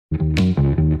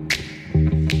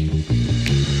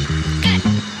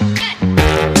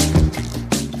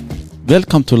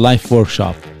Welcome to Life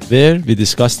Workshop, where we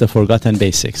discuss the forgotten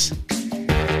basics.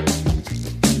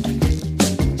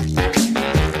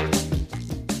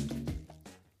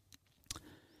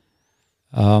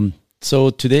 So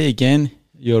today again,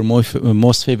 your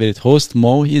most favorite host,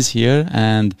 Mo, is here,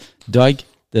 and Doug,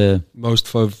 the most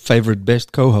favorite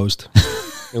best co-host.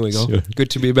 There we go. Sure. Good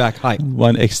to be back. Hi.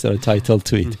 One extra title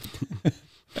to it.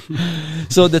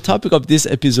 So the topic of this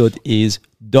episode is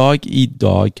dog eat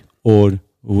dog or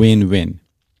win-win.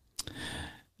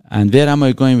 And where am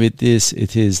I going with this?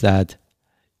 It is that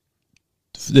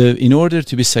in order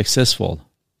to be successful,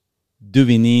 do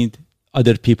we need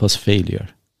other people's failure?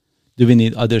 Do we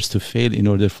need others to fail in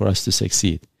order for us to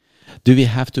succeed? Do we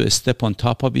have to step on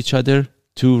top of each other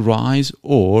to rise,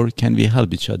 or can we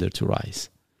help each other to rise?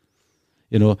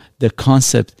 The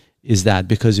concept is that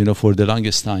because, for the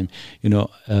longest time,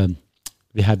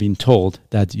 we have been told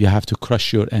that you have to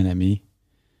crush your enemy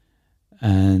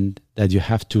and that you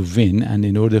have to win. And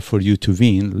in order for you to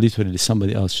win, literally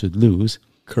somebody else should lose.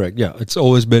 Correct. Yeah. It's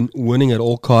always been winning at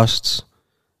all costs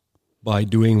by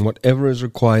doing whatever is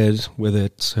required, whether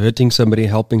it's hurting somebody,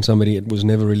 helping somebody. It was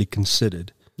never really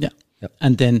considered. Yeah.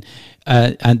 And then,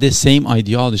 and this same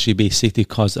ideology basically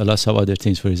caused a lot of other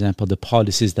things. For example, the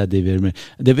policies that they were,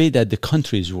 the way that the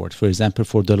countries worked. For example,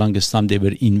 for the longest time, they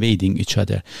were invading each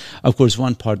other. Of course,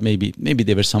 one part, maybe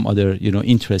there were some other,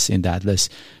 interests in that, less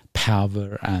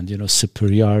power and,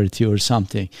 superiority or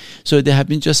something. So there have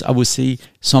been just, I would say,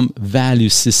 some value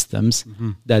systems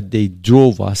that they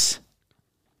drove us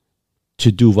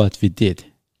to do what we did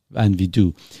and we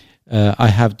do.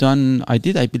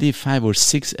 I believe 5 or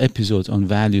 6 episodes on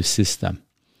value system,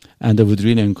 and I would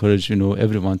really encourage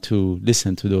everyone to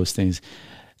listen to those things.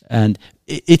 And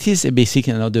it is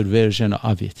basically another version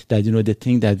of it, that the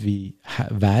thing that we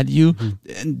value,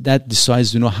 that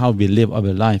decides how we live our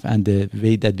life and the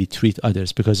way that we treat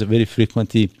others. Because very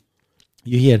frequently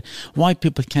you hear, why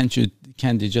people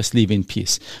can't they just live in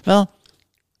peace? Well,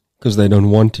 because they don't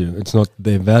want to. It's not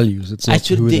their values. It's not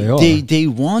actually, who they are. They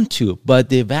want to, but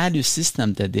the value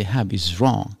system that they have is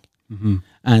wrong.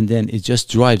 And then it just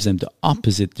drives them the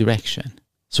opposite direction.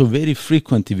 So very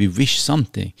frequently we wish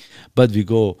something, but we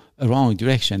go a wrong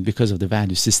direction because of the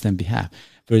value system we have.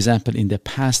 For example, in the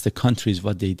past, the countries,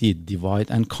 what they did,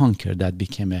 divide and conquer, that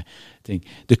became a thing.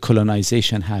 The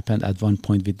colonization happened at one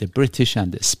point with the British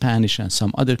and the Spanish and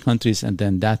some other countries, and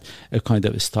then that kind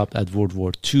of stopped at World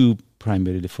War II,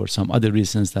 primarily for some other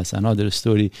reasons. That's another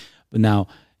story. But now,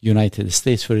 United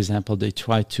States, for example, they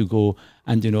try to go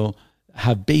and,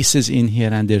 have bases in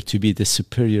here and there to be the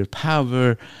superior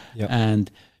power. And,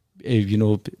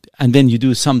 and then you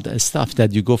do some stuff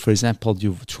that you go, for example,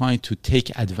 you try to take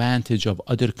advantage of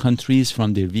other countries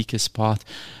from their weakest spot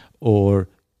or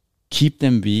keep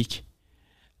them weak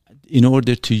in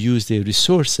order to use their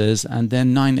resources. And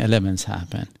then 9/11s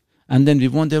happen. And then we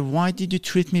wonder, why did you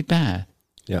treat me bad?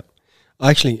 Yeah.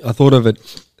 Actually, I thought of it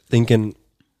thinking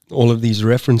all of these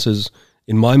references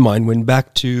in my mind went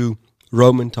back to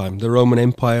Roman time, the Roman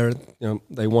Empire.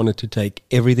 They wanted to take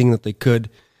everything that they could.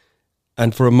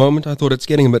 And for a moment, I thought it's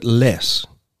getting a bit less.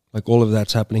 Like all of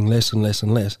that's happening less and less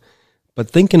and less. But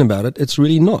thinking about it, it's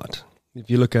really not. If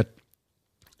you look at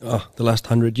the last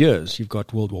 100 years, you've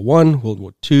got World War I, World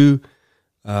War II.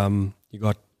 You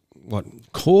got what?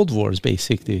 Cold Wars,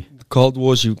 basically. The Cold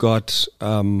Wars, you've got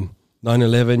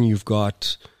 9/11, you've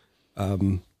got...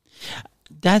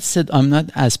 That said, I'm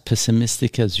not as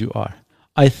pessimistic as you are.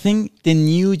 I think the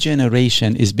new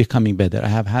generation is becoming better. I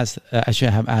have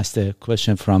asked a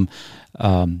question from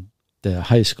the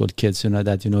high school kids,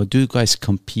 that, do you guys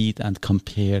compete and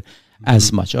compare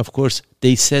as much? Of course,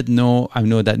 they said no. I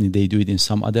know that they do it in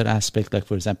some other aspect, like,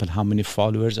 for example, how many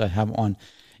followers I have on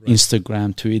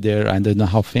Instagram, Twitter, and I don't know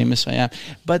how famous I am.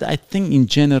 But I think in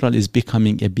general it's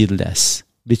becoming a bit less,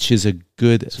 which is a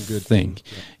good thing.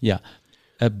 Yeah.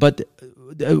 But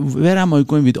where am I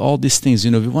going with all these things?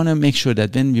 We want to make sure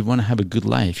that when we want to have a good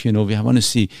life, we want to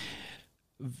see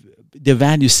the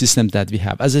value system that we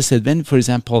have. As I said, when, for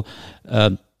example,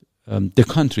 the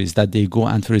countries that they go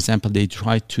and, for example, they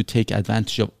try to take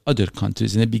advantage of other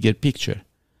countries in a bigger picture,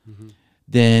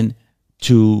 then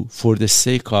for the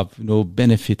sake of,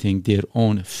 benefiting their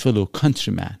own fellow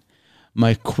countrymen.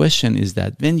 My question is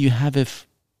that when you have a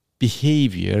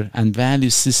behavior and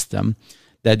value system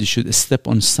that you should step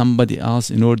on somebody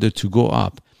else in order to go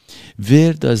up,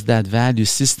 where does that value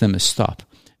system stop?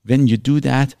 When you do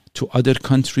that to other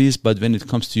countries, but when it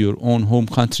comes to your own home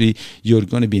country, you're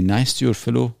going to be nice to your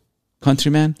fellow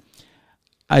countrymen?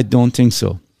 I don't think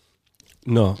so.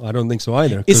 No, I don't think so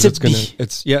either. Because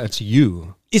it's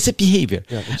you. It's a behavior.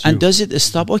 Yeah, it's and you. does it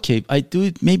stop? Okay, I do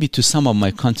it maybe to some of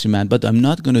my countrymen, but I'm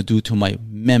not going to do to my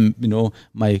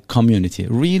my community.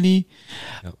 Really?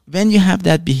 Yeah. When you have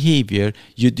that behavior,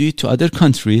 you do it to other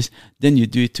countries, then you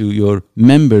do it to your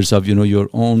members of, your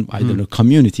own, I don't know,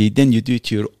 community, then you do it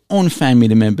to your own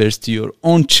family members, to your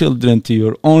own children, to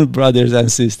your own brothers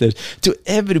and sisters, to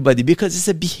everybody, because it's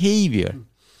a behavior.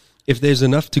 If there's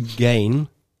enough to gain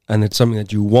and it's something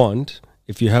that you want,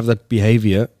 if you have that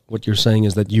behavior, what you're saying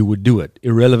is that you would do it,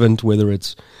 irrelevant whether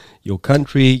it's your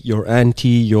country, your auntie,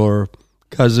 your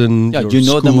cousin, Yeah, your you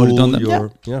know school, them or don't know.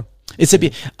 your, yeah. It's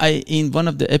in one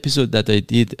of the episodes that I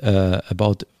did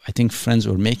about, I think, friends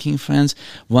or making friends,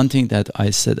 one thing that I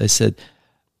said,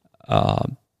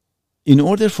 in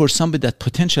order for somebody that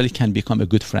potentially can become a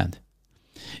good friend,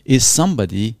 is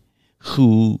somebody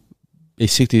who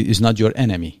basically is not your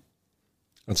enemy.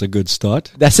 That's a good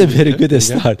start. That's a very good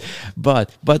start. But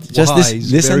just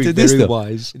listen very, to this very though.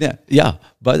 wise. Yeah.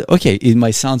 But okay, it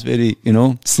might sound very,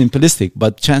 simplistic,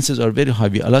 but chances are very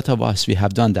high. A lot of us, we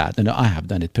have done that. And I have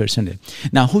done it personally.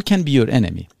 Now, who can be your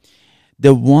enemy?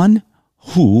 The one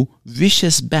who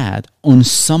wishes bad on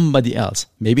somebody else.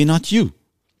 Maybe not you,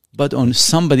 but on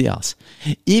somebody else.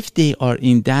 If they are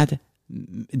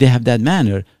they have that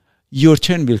manner, your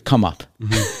turn will come up.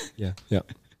 Yeah, yeah.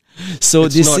 So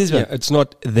it's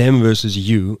not them versus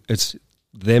you. It's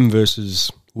them versus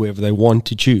whoever they want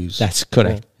to choose. That's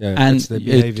correct. Yeah, and that's their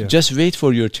behavior. Just wait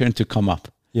for your turn to come up.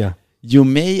 Yeah. You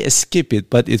may skip it,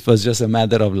 but it was just a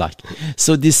matter of luck.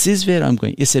 So this is where I'm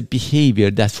going. It's a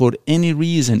behavior that for any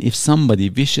reason, if somebody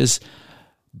wishes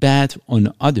bad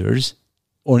on others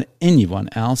or anyone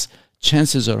else,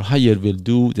 chances are higher will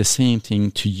do the same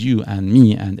thing to you and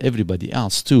me and everybody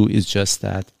else too. It's just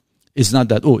that it's not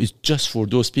that, it's just for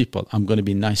those people. I'm going to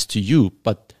be nice to you,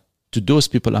 but to those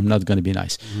people, I'm not going to be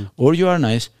nice. Or you are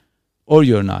nice, or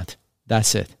you're not.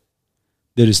 That's it.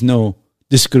 There is no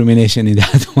discrimination in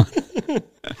that one.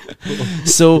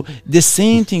 So the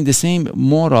same thing, the same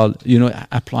moral,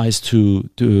 applies to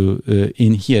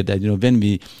in here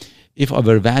that, if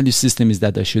our value system is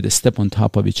that I should step on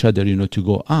top of each other, to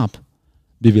go up,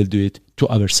 we will do it to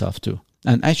ourselves too.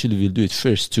 And actually, we'll do it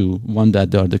first to one that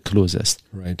they are the closest.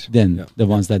 Right. Then the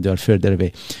ones that they are further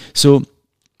away. So,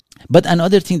 but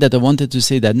another thing that I wanted to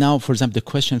say that now, for example, the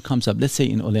question comes up, let's say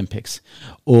in Olympics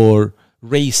or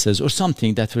races or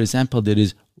something that, for example, there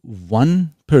is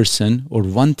one person or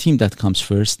one team that comes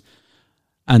first,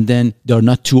 and then there are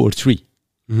not two or three.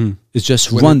 Mm-hmm. It's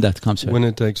just one that comes first. When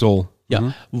it takes all. Yeah.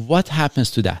 Mm-hmm. What happens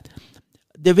to that?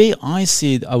 The way I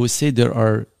see it, I would say there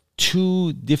are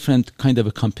two different kind of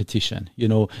a competition.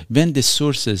 When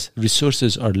the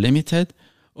resources are limited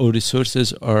or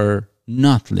resources are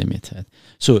not limited.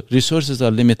 So resources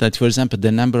are limited. For example,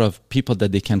 the number of people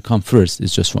that they can come first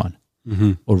is just one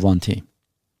or one team.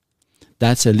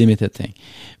 That's a limited thing.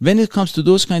 When it comes to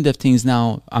those kind of things,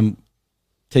 now I'm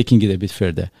taking it a bit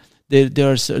further.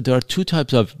 There are two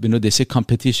types of, they say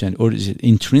competition, or is it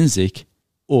intrinsic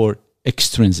or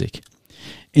extrinsic.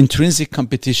 Intrinsic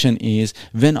competition is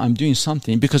when I'm doing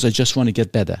something because I just want to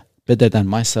get better than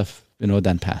myself, than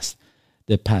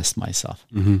past myself.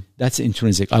 Mm-hmm. That's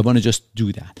intrinsic. I want to just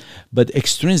do that. But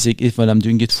extrinsic is when I'm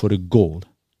doing it for a goal.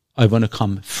 I want to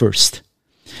come first.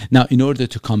 Now, in order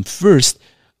to come first,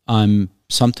 I'm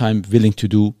sometimes willing to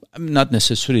do, not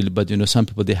necessarily, but some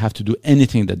people, they have to do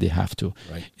anything that they have to.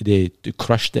 Right. They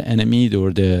crush the enemy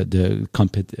or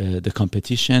the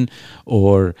competition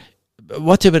or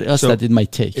whatever else that it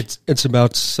might take. It's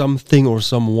about something or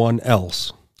someone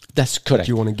else. That's correct. That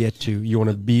you want to get to. You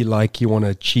want to be like. You want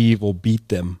to achieve or beat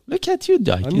them. Look at you,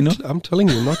 Doug. I'm telling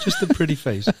you, not just a pretty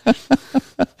face.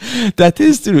 That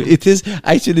is true. It is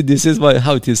actually. This is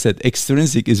how it is said.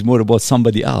 Extrinsic is more about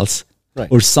somebody else, right,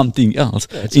 or something else.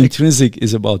 Yeah, intrinsic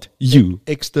is about you.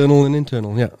 External and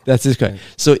internal. Yeah, that's it. Correct. Right.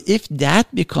 So if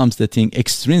that becomes the thing,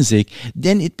 extrinsic,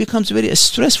 then it becomes very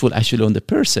stressful actually on the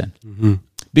person. Mm-hmm.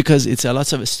 Because it's a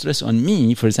lot of stress on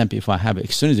me. For example, if I have an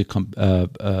extrinsic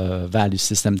value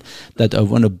system that I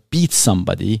want to beat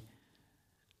somebody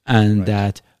and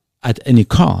that at any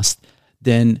cost,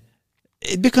 then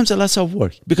it becomes a lot of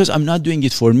work because I'm not doing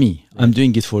it for me. Right. I'm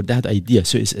doing it for that idea.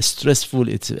 So it's stressful.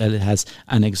 It has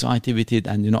an anxiety with it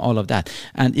and, all of that.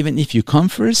 And even if you come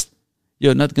first,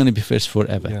 you're not going to be first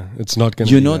forever. Yeah, it's not going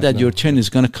to be You know that your turn is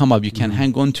going to come up. You can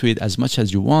hang on to it as much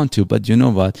as you want to, but you know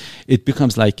what? It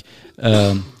becomes like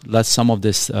some of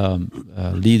these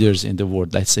leaders in the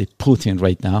world, let's say Putin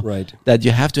right now, that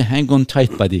you have to hang on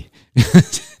tight, buddy.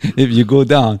 If you go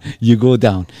down, you go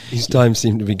down. His time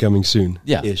seems to be coming soon.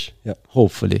 Yeah. Ish. Yeah.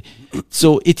 Hopefully.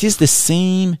 So it is the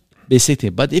same basically.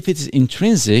 But if it is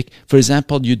intrinsic, for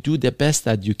example, you do the best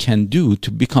that you can do to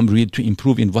become real, to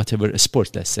improve in whatever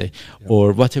sport, let's say,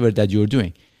 or whatever that you're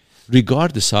doing,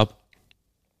 regardless of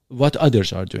what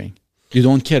others are doing. You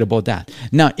don't care about that.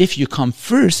 Now, if you come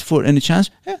first for any chance,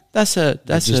 that's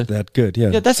that good.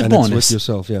 Yeah, that's a and bonus. It's with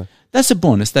yourself. Yeah, that's a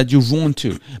bonus that you want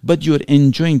to. But you're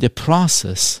enjoying the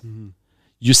process.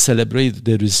 You celebrate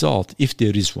the result if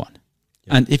there is one.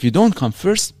 And if you don't come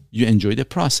first, you enjoy the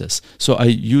process. So I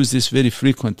use this very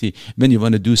frequently. When you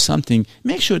want to do something,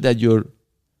 make sure that your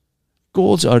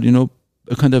goals are,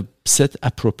 kind of set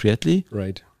appropriately.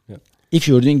 Right. Yeah. If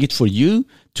you're doing it for you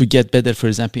to get better, for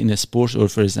example, in a sport, or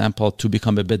for example, to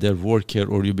become a better worker,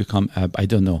 or you become,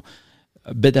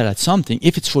 better at something,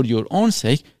 if it's for your own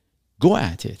sake, go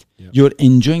at it. Yeah. You're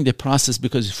enjoying the process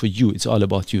because it's for you. It's all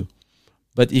about you.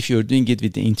 But if you're doing it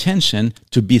with the intention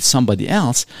to beat somebody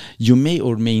else, you may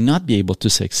or may not be able to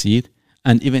succeed.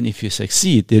 And even if you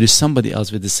succeed, there is somebody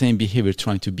else with the same behavior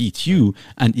trying to beat you.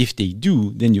 And if they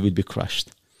do, then you will be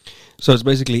crushed. So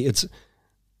it's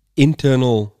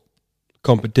internal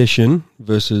competition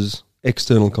versus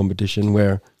external competition,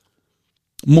 where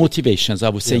motivations, I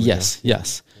would say, yes.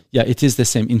 Yeah, it is the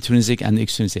same, intrinsic and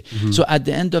extrinsic. So at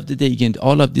the end of the day, again,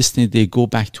 all of these things, they go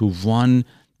back to one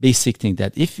basic thing,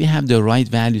 that if we have the right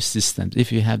value systems,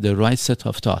 if you have the right set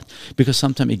of thought, because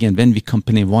sometimes, again, when we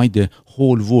complain why the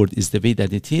whole world is the way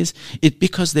that it is, it's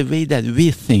because the way that we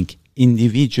think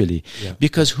individually.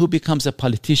 Because who becomes a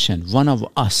politician? One of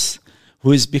us.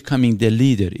 Who is becoming the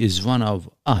leader is one of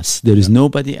us. There is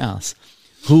nobody else.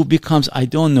 Who becomes, I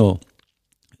don't know,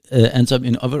 ends up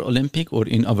in our Olympic or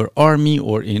in our army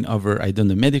or in our,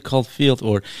 medical field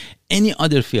or any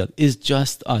other field, is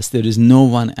just us. There is no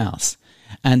one else.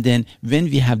 And then when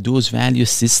we have those value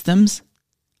systems,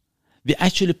 we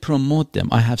actually promote them.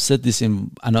 I have said this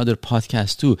in another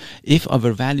podcast too. If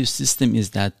our value system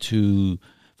is that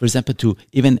for example, to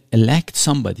even elect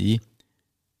somebody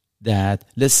that,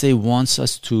 let's say, wants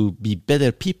us to be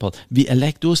better people, we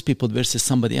elect those people versus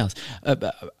somebody else.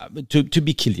 To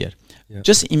be clear,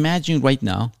 just imagine right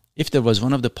now, if there was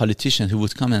one of the politicians who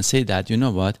would come and say that, you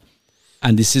know what,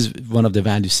 and this is one of the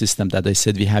value system that I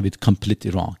said we have it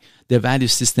completely wrong. The value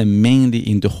system mainly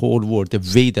in the whole world, the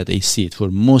way that I see it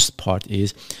for most part,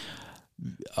 is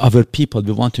our people,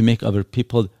 we want to make our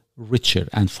people richer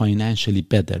and financially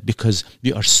better because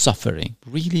we are suffering.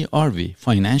 Really, are we?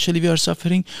 Financially we are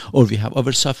suffering, or we have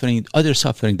other suffering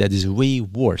that is way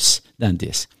worse than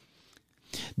this.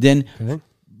 Then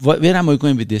where am I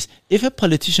going with this? If a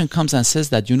politician comes and says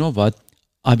that, you know what,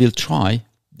 I will try,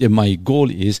 my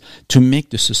goal is to make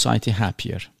the society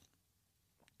happier,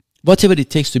 whatever it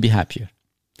takes to be happier,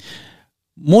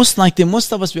 most likely,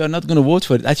 most of us, we are not going to vote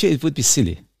for it. Actually, it would be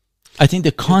silly. I think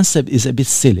the concept is a bit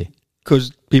silly.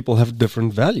 Because people have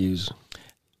different values.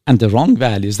 And the wrong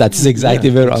values. That's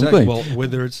exactly where I'm going. Well,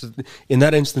 whether it's, in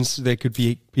that instance, there could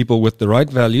be people with the right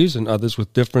values and others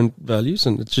with different values,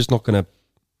 and it's just not going to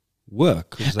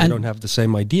work because they don't have the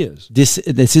same ideas. This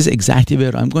is exactly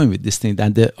where I'm going with this thing.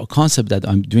 And the concept that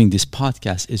I'm doing this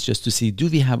podcast is just to see, do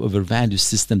we have our value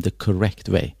system the correct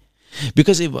way?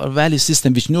 Because if our value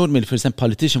system, which normally, for example,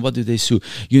 politicians, what do they say?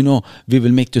 We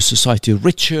will make the society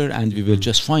richer and we will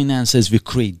just finances, we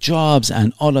create jobs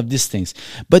and all of these things.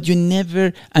 But you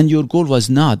never, and your goal was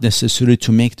not necessarily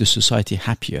to make the society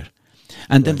happier.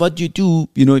 And then what you do,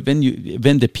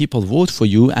 when the people vote for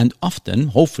you, and often,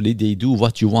 hopefully, they do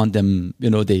what you want them,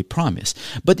 they promise.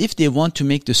 But if they want to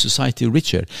make the society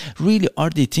richer, really, are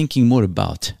they thinking more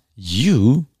about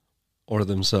you or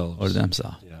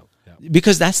themselves?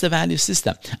 Because that's the value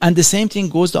system. And the same thing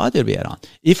goes the other way around.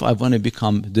 If I want to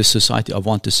become the society, I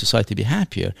want the society to be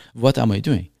happier, what am I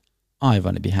doing? I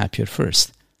want to be happier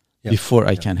first before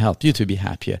I can help you to be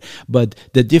happier. But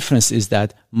the difference is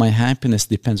that my happiness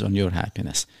depends on your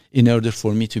happiness. In order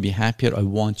for me to be happier, I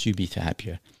want you to be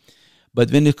happier. But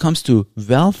when it comes to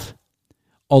wealth,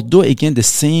 although again the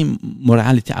same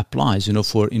morality applies, in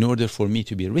order for me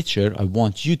to be richer, I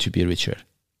want you to be richer.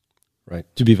 Right.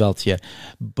 To be wealthier.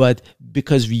 But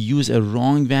because we use a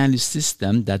wrong value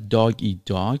system, that dog eat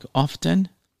dog often,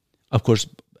 of course,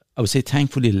 I would say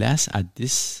thankfully less at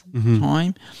this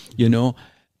time,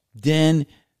 then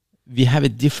we have a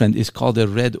different, it's called a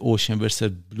red ocean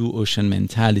versus blue ocean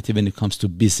mentality when it comes to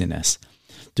business.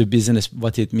 To business,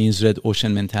 what it means, red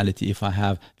ocean mentality, if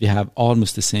we have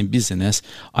almost the same business,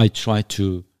 I try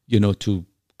to, to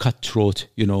cut throat,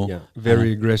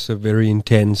 very aggressive, very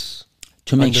intense.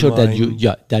 To make sure that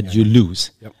you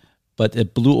lose. Yep. But a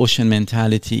blue ocean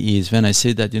mentality is when I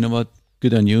say that,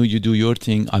 good on you, you do your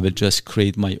thing, I will just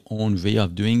create my own way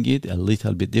of doing it, a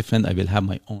little bit different. I will have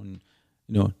my own,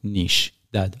 niche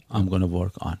that I'm going to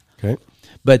work on. Okay.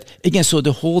 But again, so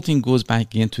the whole thing goes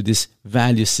back again to this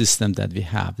value system that we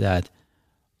have, that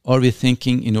are we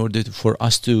thinking in order for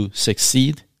us to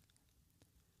succeed,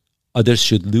 others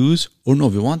should lose, or no,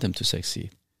 we want them to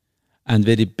succeed? And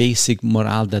very basic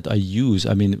morale that I use,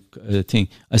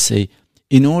 I say,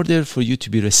 in order for you to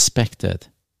be respected,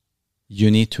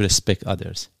 you need to respect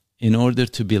others. In order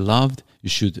to be loved, you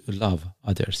should love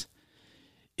others.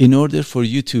 In order for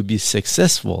you to be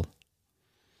successful,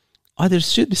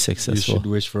 others should be successful. You should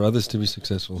wish for others to be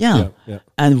successful. Yeah.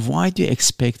 And why do you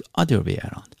expect other way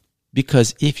around?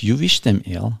 Because if you wish them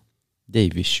ill, they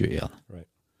wish you ill. Right.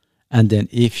 And then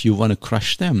if you want to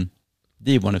crush them,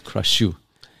 they want to crush you.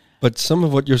 But some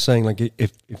of what you're saying, like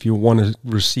if you want to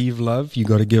receive love, you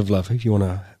got to give love. If you want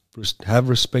to have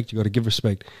respect, you got to give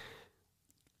respect.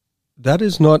 That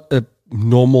is not a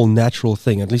normal, natural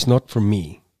thing, at least not for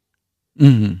me.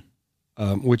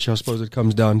 Mm-hmm. Which I suppose it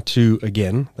comes down to,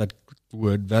 again, that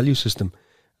word value system.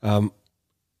 And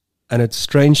it's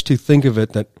strange to think of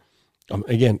it that,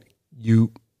 again,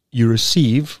 you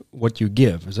receive what you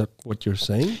give. Is that what you're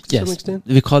saying to some extent?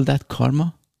 We call that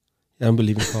karma. I don't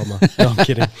believe in karma. No, I'm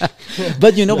kidding.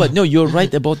 But you know what? No, you're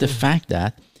right about the fact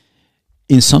that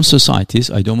in some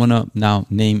societies, I don't want to now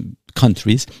name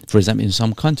countries. For example, in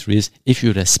some countries, if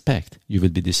you respect, you will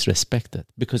be disrespected.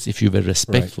 Because if you were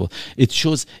respectful, it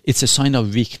shows it's a sign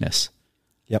of weakness.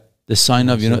 Yep. The sign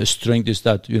of, strength is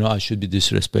that, I should be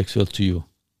disrespectful to you.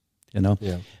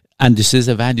 Yeah. And this is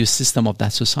a value system of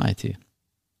that society.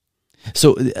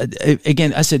 So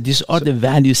again, I said, these are the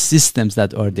value systems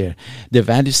that are there. The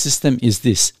value system is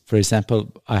this. For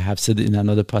example, I have said in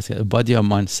another podcast, a buddy of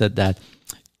mine said that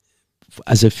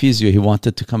as a physio, he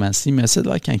wanted to come and see me. I said,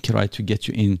 I can try to get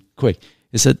you in quick.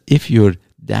 He said, if you're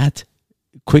that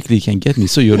quickly, you can get me.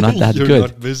 So you're not that you're good. You're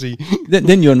not busy.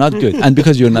 Then you're not good. And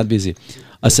because you're not busy.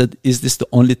 I said, is this the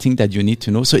only thing that you need to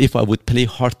know? So if I would play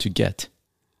hard to get,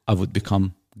 I would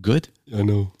become good. I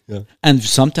know, yeah. And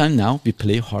sometime now we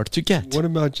play hard to get. What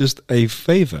about just a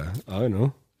favor? I don't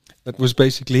know. That was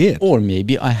basically it. Or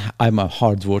maybe I'm a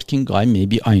hardworking guy.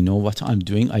 Maybe I know what I'm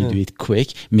doing. I do it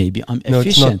quick. Maybe I'm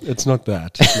efficient. It's not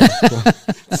that.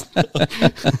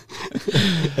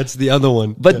 That's the other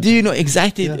one. But do you know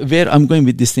exactly where I'm going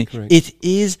with this thing? Correct. It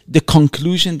is the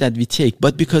conclusion that we take,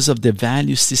 but because of the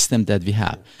value system that we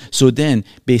have. So then,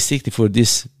 basically, for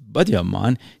this buddy of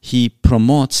mine, he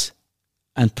promotes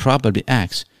and probably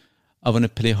asks, I want to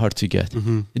play hard to get.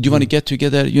 Do you want to get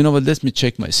together? You know what? Let me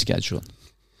check my schedule.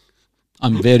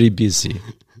 I'm very busy,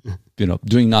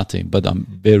 doing nothing, but I'm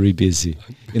very busy,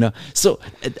 So,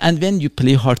 and when you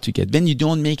play hard to get, when you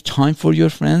don't make time for your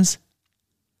friends,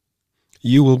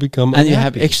 you will become and unhappy. you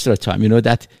have extra time,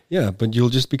 that. Yeah, but you'll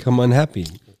just become unhappy.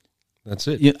 That's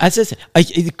it. As I said,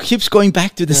 it keeps going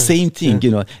back to the same thing,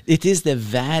 It is the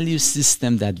value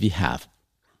system that we have.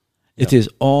 It is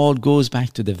all goes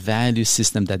back to the value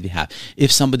system that we have.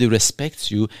 If somebody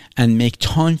respects you and make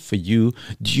time for you,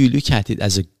 do you look at it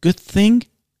as a good thing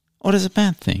or as a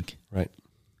bad thing? Right.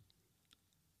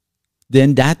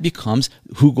 Then that becomes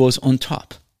who goes on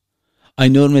top. I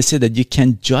normally say that you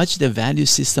can judge the value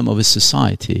system of a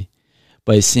society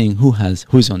by seeing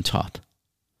who's on top.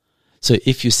 So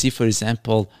if you see, for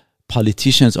example,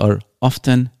 politicians are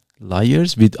often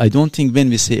liars. I don't think when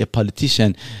we say a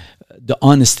politician, the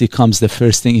honesty comes the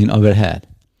first thing in our head.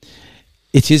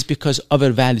 It is because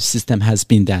our value system has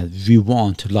been that we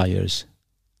want liars.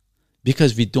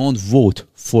 Because we don't vote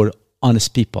for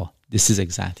honest people. This is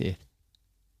exactly it.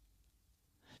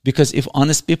 Because if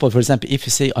honest people, for example, if you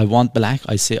say, I want black,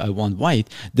 I say, I want white,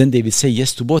 then they will say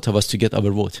yes to both of us to get our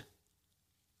vote.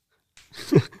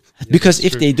 Because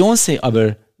if they don't say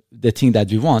the thing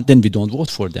that we want, then we don't vote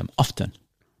for them often.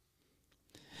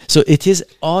 So it is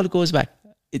all goes back.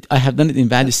 I have done it in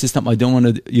value system. I don't want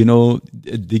to,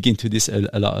 dig into this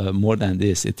a lot more than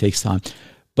this. It takes time.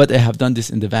 But I have done this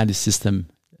in the value system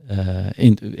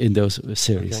in those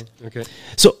series. Okay.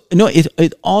 So,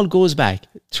 it all goes back.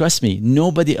 Trust me,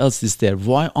 nobody else is there.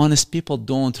 Why honest people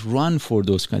don't run for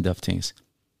those kind of things?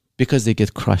 Because they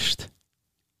get crushed.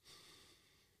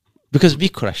 Because we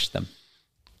crush them.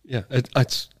 Yeah,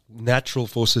 it's natural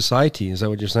for society. Is that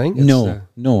what you're saying?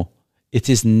 No. It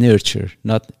is nurture,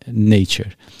 not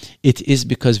nature. It is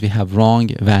because we have wrong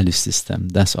value system.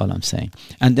 That's all I'm saying.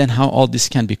 And then how all this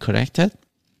can be corrected?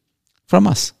 From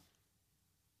us.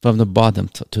 From the bottom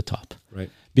to top. Right.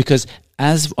 Because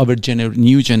as our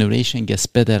new generation gets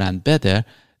better and better,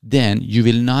 then you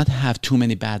will not have too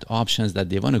many bad options that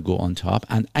they want to go on top,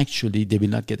 and actually they will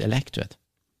not get elected.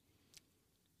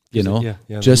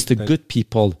 Just the good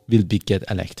people will get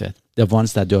elected. The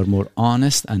ones that are more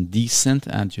honest and decent,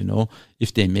 and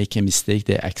if they make a mistake,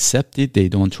 they accept it. They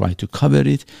don't try to cover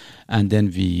it, and then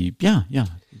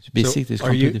basically, so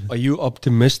are you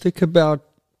optimistic about,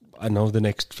 I know, the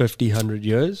next 50, 100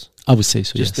 years? I would say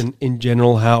so. Just yes. in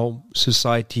general, how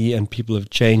society and people have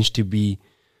changed to be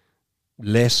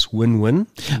less win-win?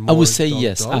 I would say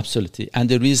yes, absolutely. And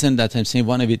the reason that I'm saying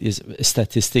one of it is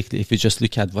statistically, if you just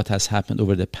look at what has happened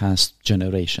over the past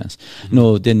generations,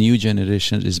 no, the new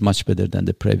generation is much better than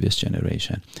the previous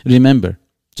generation. Remember,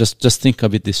 just think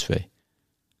of it this way.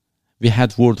 We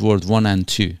had World War I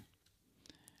and II.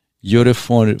 You're a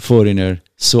foreigner,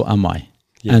 so am I.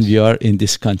 Yes. And we are in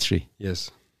this country.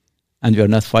 Yes. And we are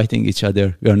not fighting each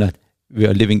other. We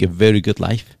are living a very good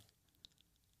life.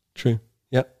 True.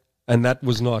 Yeah. And that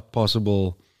was not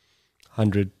possible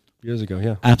 100 years ago.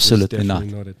 Yeah. Absolutely not.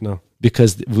 No.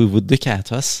 Because we would look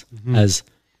at us as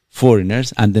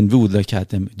foreigners, and then we would look at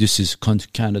them. This is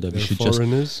Canada. They're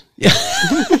foreigners. Yeah.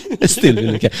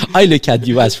 Still, I look at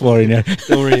you as foreigner.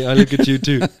 Don't worry, I look at you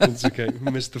too. It's okay,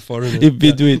 Mr. Foreigner. If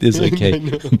we do it, it's okay.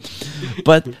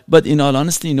 But in all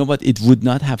honesty, it would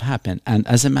not have happened. And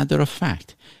as a matter of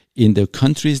fact, in the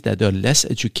countries that are less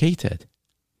educated,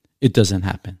 it doesn't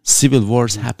happen. Civil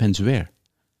wars happens where?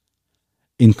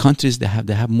 In countries that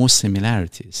have more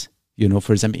similarities.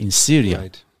 For example, in Syria.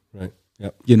 Right.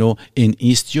 Yep. In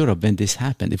East Europe, when this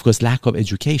happened, because lack of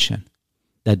education,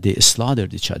 that they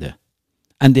slaughtered each other.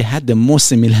 And they had the most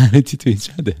similarity to each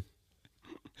other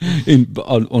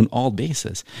on all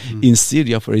bases. In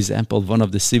Syria, for example, one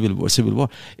of the civil war,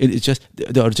 it's just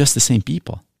they are just the same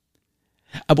people.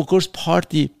 Of course,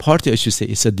 party, I should say,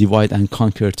 it's a divide and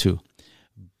conquer too.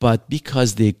 But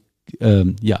because they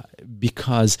have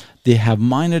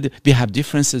we have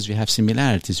differences, we have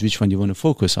similarities. Which one you want to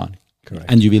focus on? Correct.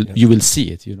 And you will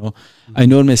see it. I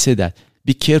normally say that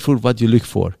be careful what you look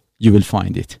for. You will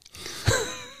find it.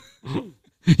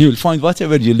 You will find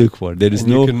whatever you look for. There is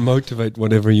you can motivate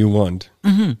whatever you want.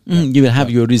 You will have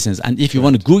your reasons, and if you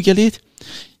want to Google it,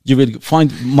 you will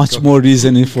find much more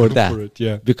reasoning for that. For it,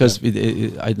 yeah. Because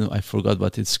I forgot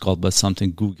what it's called, but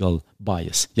something Google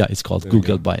bias. Yeah, it's called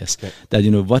Google bias. Okay. That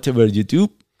whatever you do,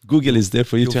 Google is there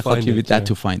for you to help you with that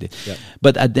to find it. Yeah.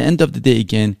 But at the end of the day,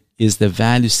 again, is the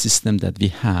value system that we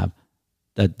have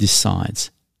that decides,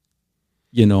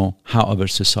 how our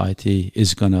society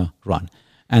is gonna run.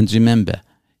 And remember,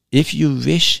 if you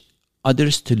wish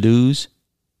others to lose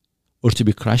or to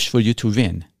be crushed for you to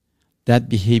win, that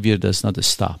behavior does not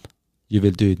stop. You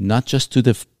will do it not just to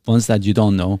the ones that you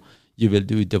don't know, you will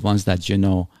do it the ones that you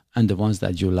know and the ones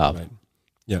that you love. Right.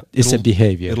 Yeah. It's a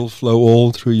behavior. It'll flow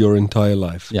all through your entire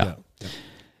life. Yeah.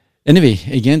 Anyway,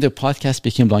 again, the podcast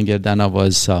became longer than I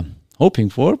was hoping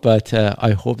for, but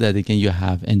I hope that, again, you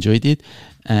have enjoyed it.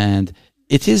 And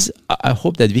it is, I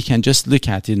hope that we can just look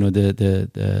at,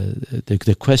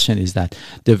 the question is that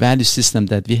the value system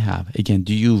that we have, again,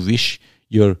 do you wish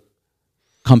your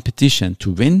competition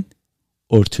to win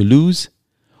or to lose,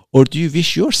 or do you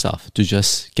wish yourself to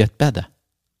just get better?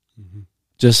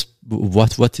 Just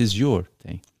what is your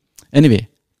thing? Anyway,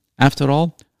 after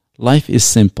all, life is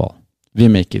simple. We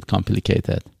make it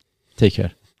complicated. Take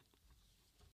care.